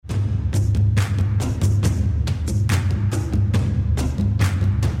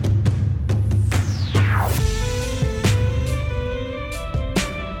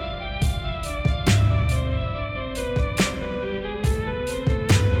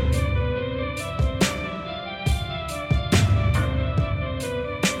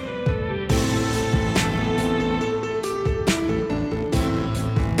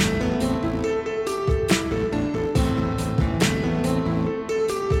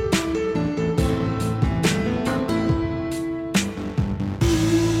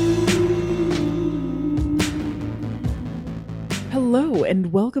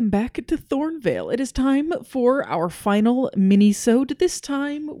and welcome back to Thornvale. It is time for our final mini-sode, this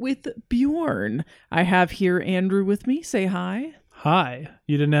time with Bjorn. I have here Andrew with me. Say hi. Hi.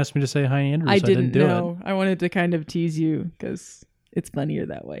 You didn't ask me to say hi, Andrew, I so didn't do it. know. I wanted to kind of tease you because it's funnier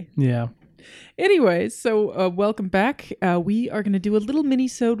that way. Yeah. Anyways, so welcome back. We are going to do a little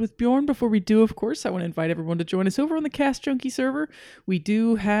mini-sode with Bjorn. Before we do, of course, I want to invite everyone to join us over on the Cast Junkie server. We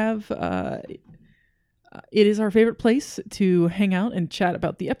do have... it is our favorite place to hang out and chat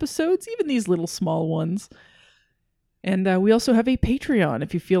about the episodes, even these little small ones. And we also have a Patreon.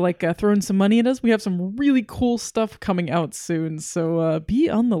 If you feel like throwing some money at us, we have some really cool stuff coming out soon. So be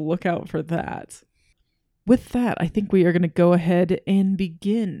on the lookout for that. With that, I think we are going to go ahead and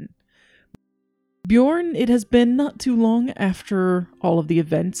begin. Bjorn, it has been not too long after all of the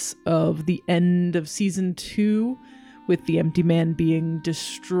events of the end of Season 2, with the Empty Man being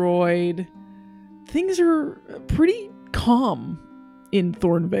destroyed. Things are pretty calm in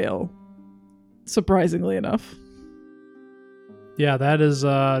Thornvale, surprisingly enough. Yeah, that is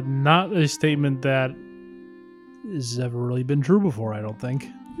not a statement that has ever really been true before, I don't think.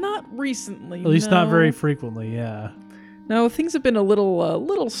 Not recently. At least not very frequently, yeah. No, things have been a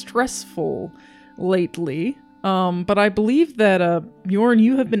little stressful lately. But I believe that, Bjorn,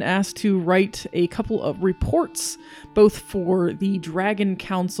 you have been asked to write a couple of reports, both for the Dragon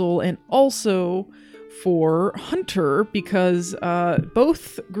Council and also for Hunter, because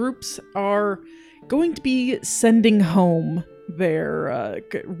both groups are going to be sending home their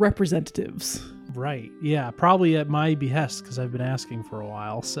representatives. Right, yeah, probably at my behest, because I've been asking for a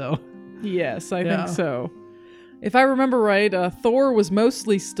while, so... Yes, I think so. If I remember right, Thor was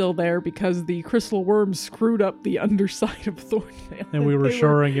mostly still there because the crystal worm screwed up the underside of Thornvale. And we were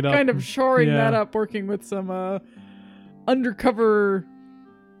shoring it up. Kind of shoring that up, working with some undercover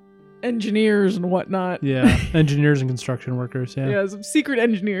engineers and whatnot. Yeah, engineers and construction workers, yeah. Yeah, some secret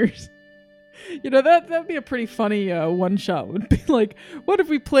engineers. You know, that'd be a pretty funny one-shot. Would be like, what if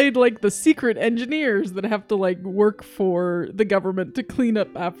we played like the secret engineers that have to like work for the government to clean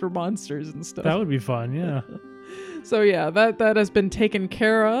up after monsters and stuff? That would be fun, yeah. So yeah, that has been taken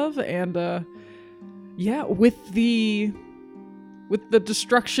care of, and with the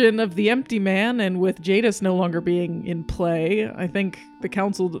destruction of the Empty Man and with Jadis no longer being in play, I think the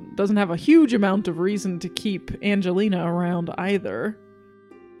council doesn't have a huge amount of reason to keep Angelina around either.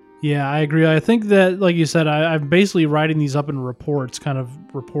 Yeah, I agree. I think that, like you said, I'm basically writing these up in reports, kind of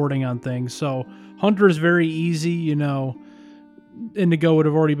reporting on things. So Hunter is very easy, you know. Indigo would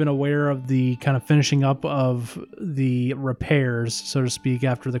have already been aware of the kind of finishing up of the repairs, so to speak,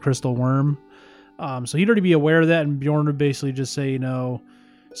 after the crystal worm. So he'd already be aware of that, and Bjorn would basically just say, you know,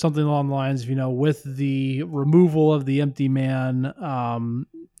 something along the lines of, you know, with the removal of the Empty Man,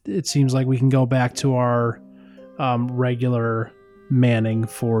 it seems like we can go back to our regular manning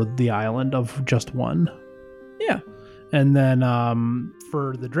for the island of just one. Yeah. And then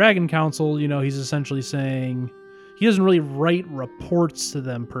for the Dragon Council, you know, he's essentially saying he doesn't really write reports to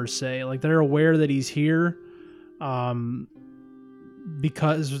them per se. Like, they're aware that he's here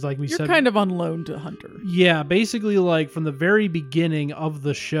because, like we said... You're kind of on loan to Hunter. Yeah, basically, like, from the very beginning of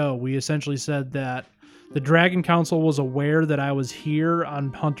the show, we essentially said that the Dragon Council was aware that I was here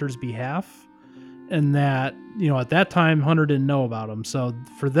on Hunter's behalf, and that, you know, at that time, Hunter didn't know about him. So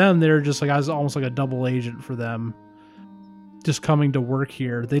for them, they're just like, I was almost like a double agent for them, just coming to work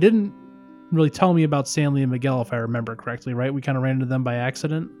here. They didn't really tell me about Stanley and Miguel, if I remember correctly, right? We kind of ran into them by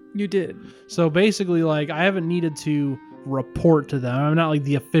accident. You did. So basically, like, I haven't needed to report to them. I'm not like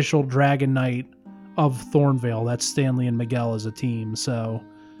the official Dragon Knight of Thornvale. That's Stanley and Miguel as a team. So,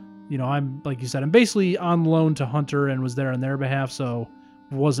 you know, I'm, like you said, I'm basically on loan to Hunter and was there on their behalf, so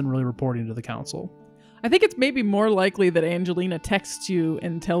wasn't really reporting to the council. I think it's maybe more likely that Angelina texts you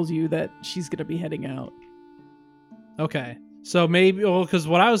and tells you that she's going to be heading out. Okay. So maybe, well, because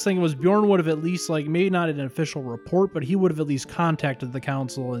what I was thinking was Bjorn would have at least, like, maybe not an official report, but he would have at least contacted the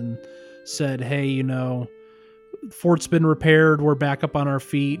council and said, hey, you know, fort's been repaired. We're back up on our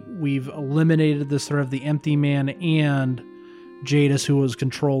feet. We've eliminated the sort of the Empty Man and Jadis, who was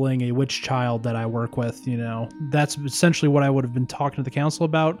controlling a witch child that I work with, you know. That's essentially what I would have been talking to the council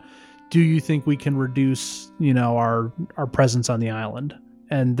about. Do you think we can reduce, you know, our presence on the island?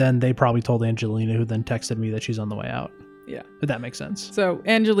 And then they probably told Angelina, who then texted me that she's on the way out. Yeah. If that makes sense. So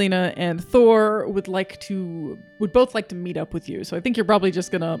Angelina and Thor would both like to meet up with you. So I think you're probably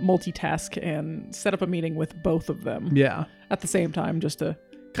just going to multitask and set up a meeting with both of them. Yeah. At the same time, just to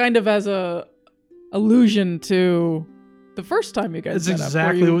kind of as a allusion to the first time you guys that's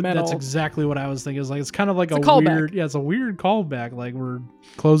exactly what I was thinking. It's kind of like a callback. Weird, yeah, it's a weird callback. Like, we're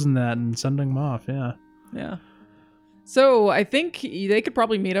closing that and sending them off. Yeah. Yeah. So I think they could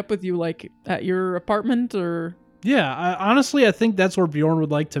probably meet up with you like at your apartment or... Yeah, honestly, I think that's where Bjorn would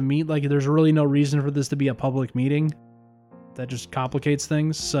like to meet. Like, there's really no reason for this to be a public meeting. That just complicates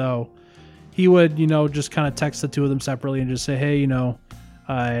things. So he would, just kind of text the two of them separately and just say, hey,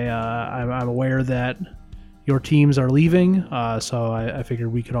 I'm aware that your teams are leaving. So I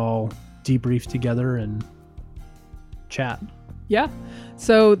figured we could all debrief together and chat. Yeah.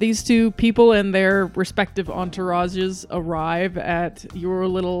 So these two people and their respective entourages arrive at your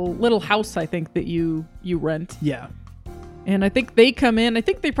little house, I think, that you rent. Yeah. And I think they come in. I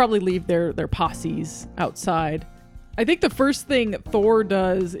think they probably leave their posses outside. I think the first thing Thor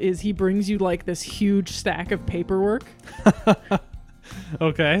does is he brings you like this huge stack of paperwork.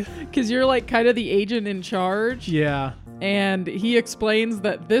 Okay. Because you're like kind of the agent in charge. Yeah. And he explains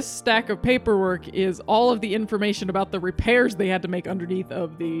that this stack of paperwork is all of the information about the repairs they had to make underneath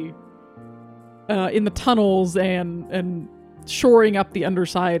of the in the tunnels and shoring up the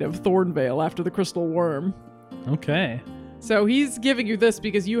underside of Thornvale after the crystal worm. Okay. So he's giving you this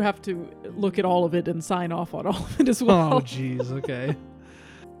because you have to look at all of it and sign off on all of it as well. Oh, jeez. Okay.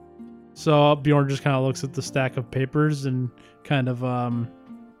 So Bjorn just kind of looks at the stack of papers and kind of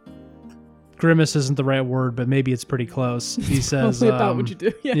grimace isn't the right word, but maybe it's pretty close. He says about what you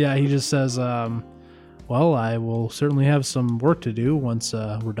do. Yeah, he just says, well, I will certainly have some work to do once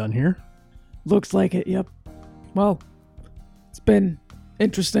we're done here. Looks like it, yep. Well, it's been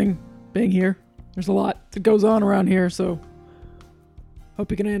interesting being here. There's a lot that goes on around here, so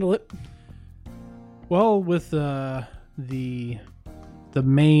hope you can handle it. Well, with the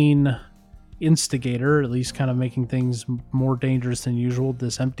main instigator, at least kind of making things more dangerous than usual,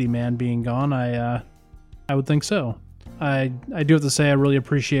 this empty man being gone, I would think so. I do have to say I really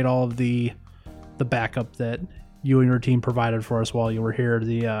appreciate all of the backup that you and your team provided for us while you were here.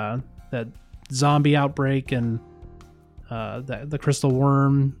 That zombie outbreak and the crystal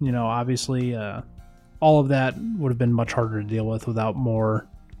worm, obviously all of that would have been much harder to deal with without more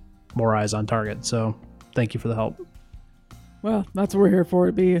eyes on target. So thank you for the help. Well, that's what we're here for,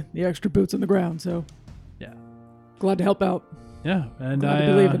 to be the extra boots on the ground, so yeah. Glad to help out. Yeah, and Glad to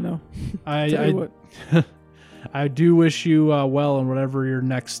be leaving, though. I do wish you well in whatever your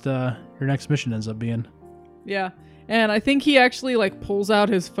next mission ends up being. Yeah, and I think he actually like pulls out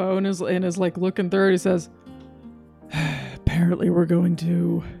his phone and is like looking through it. He says, apparently we're going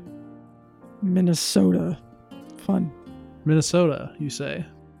to Minnesota. Fun. Minnesota, you say?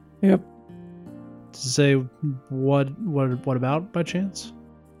 Yep. To say what about by chance?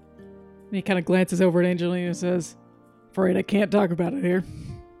 And he kind of glances over at Angelina and says, afraid I can't talk about it here.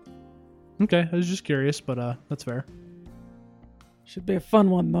 Okay, I was just curious, but that's fair. Should be a fun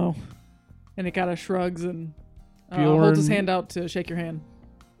one, though. And he kind of shrugs and holds his hand out to shake your hand.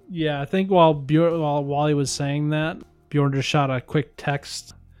 Yeah, I think while he was saying that, Bjorn just shot a quick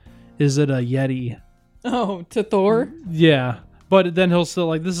text. Is it a Yeti? Oh, to Thor? Yeah. But then he'll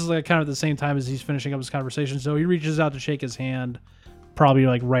still, this is kind of at the same time as he's finishing up his conversation. So he reaches out to shake his hand, probably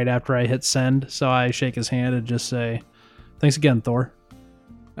right after I hit send. So I shake his hand and just say, thanks again, Thor.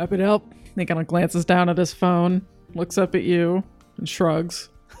 Happy to help. He kind of glances down at his phone, looks up at you, and shrugs,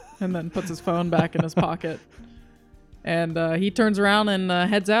 and then puts his phone back in his pocket. And he turns around and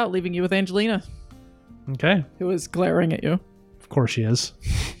heads out, leaving you with Angelina. Okay. Who is glaring at you. Of course she is.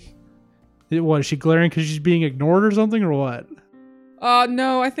 What, is she glaring because she's being ignored or something, or what?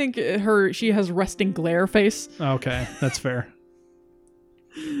 No, I think she has resting glare face. Okay, that's fair.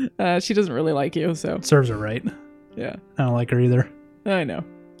 She doesn't really like you, so. Serves her right. Yeah. I don't like her either. I know.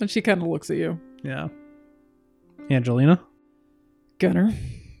 And she kind of looks at you. Yeah. Angelina? Gunner?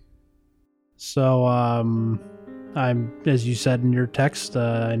 So, I'm, as you said in your text,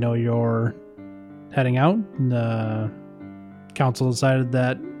 I know you're heading out. And the council decided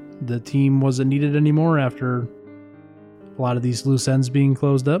that the team wasn't needed anymore after a lot of these loose ends being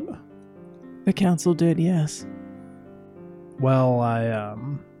closed up. The council did, yes. Well, I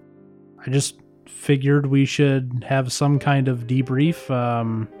just figured we should have some kind of debrief.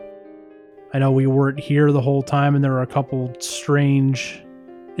 I know we weren't here the whole time, and there were a couple strange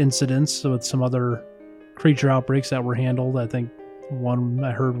incidents with some other creature outbreaks that were handled. I think one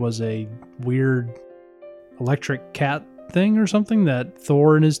I heard was a weird electric cat thing or something that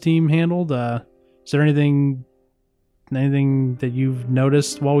Thor and his team handled. Is there anything that you've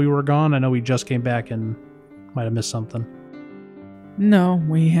noticed while we were gone? I know we just came back and might have missed something. No,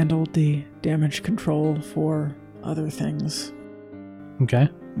 we handled the damage control for other things. Okay.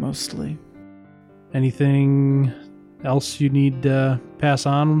 Mostly. Anything else you need to pass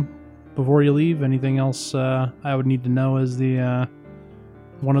on before you leave? Anything else I would need to know as the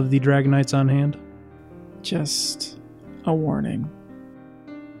one of the Dragonites on hand? Just a warning.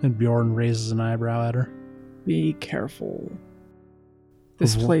 And Bjorn raises an eyebrow at her. Be careful.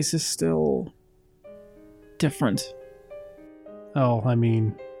 This place is still different. Oh, I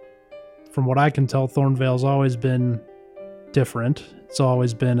mean, from what I can tell, Thornvale's always been different. It's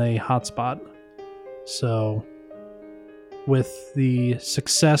always been a hotspot. So, with the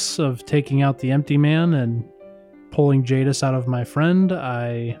success of taking out the Empty Man and pulling Jadis out of my friend,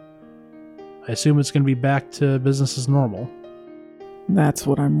 I assume it's going to be back to business as normal. That's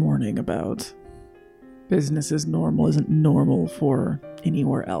what I'm warning about. Business as normal isn't normal for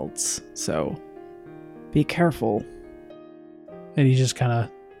anywhere else, so be careful. And he's just kind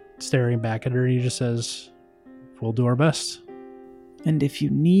of staring back at her. He just says, we'll do our best. And if you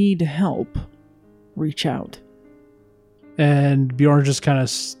need help, reach out. And Bjorn's just kind of,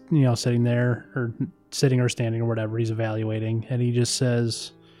 sitting there, or sitting or standing or whatever. He's evaluating. And he just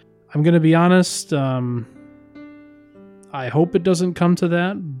says, I'm going to be honest. I hope it doesn't come to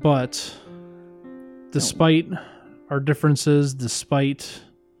that, but despite our differences, despite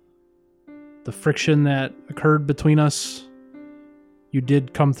the friction that occurred between us, you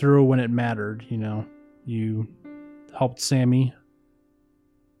did come through when it mattered, You helped Sammy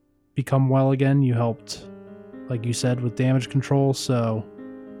become well again. You helped, like you said, with damage control, so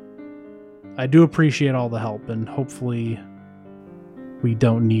I do appreciate all the help, and hopefully we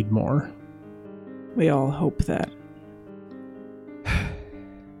don't need more. We all hope that.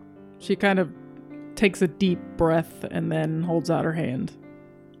 She kind of takes a deep breath and then holds out her hand.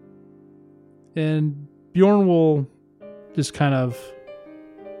 And Bjorn will just kind of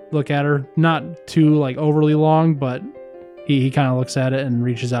look at her, not too overly long, but he kind of looks at it and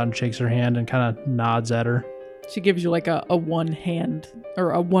reaches out and shakes her hand and kind of nods at her. She gives you a one hand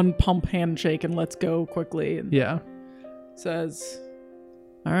or a one pump handshake and lets go quickly. And yeah. Says,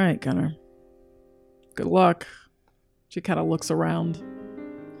 all right, Gunnar. Good luck. She kind of looks around.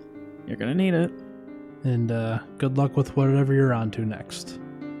 You're going to need it. And good luck with whatever you're on to next.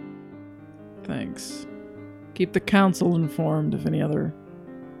 Thanks. Keep the council informed if any other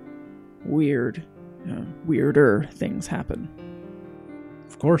weirder things happen.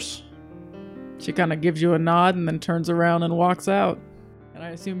 Of course. She kind of gives you a nod and then turns around and walks out. And I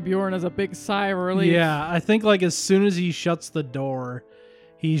assume Bjorn has a big sigh of relief. Yeah, I think as soon as he shuts the door,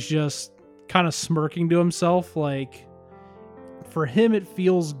 he's just kind of smirking to himself. For him, it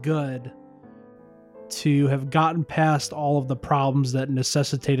feels good to have gotten past all of the problems that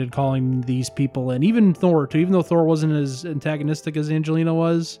necessitated calling these people in. Even Thor, too. Even though Thor wasn't as antagonistic as Angelina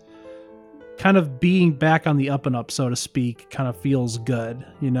was, kind of being back on the up and up, so to speak, kind of feels good.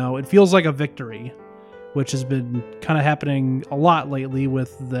 It feels like a victory, which has been kind of happening a lot lately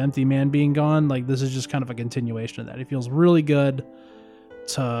with the Empty Man being gone. This is just kind of a continuation of that. It feels really good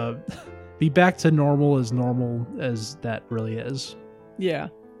to be back to normal as that really is. Yeah.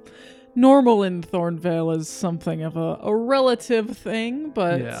 Normal in Thornvale is something of a relative thing,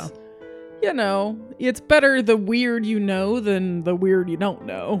 but, it's better the weird than the weird you don't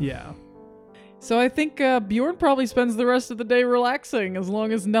know. Yeah. So I think Bjorn probably spends the rest of the day relaxing as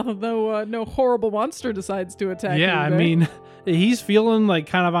long as no horrible monster decides to attack you. Yeah, I mean, he's feeling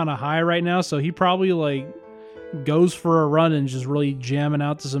kind of on a high right now, so he probably goes for a run and just really jamming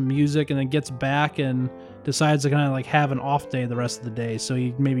out to some music, and then gets back and decides to kind of have an off day the rest of the day. So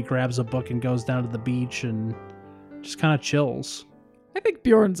he maybe grabs a book and goes down to the beach and just kind of chills. I think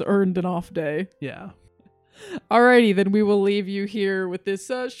Bjorn's earned an off day. Yeah. Alrighty, then we will leave you here with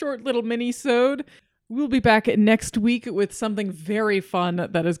this short little mini-sode. We'll be back next week with something very fun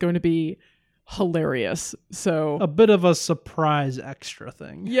that is going to be hilarious. So a bit of a surprise extra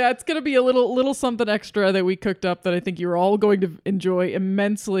thing. Yeah, it's going to be a little something extra that we cooked up that I think you're all going to enjoy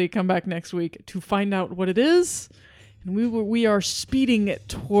immensely. Come back next week to find out what it is. And we are speeding it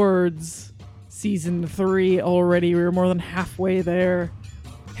towards season 3 already. We're more than halfway there.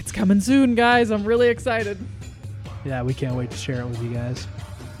 It's coming soon, guys. I'm really excited. Yeah, we can't wait to share it with you guys.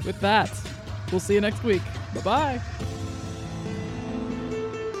 With that, we'll see you next week. Bye-bye.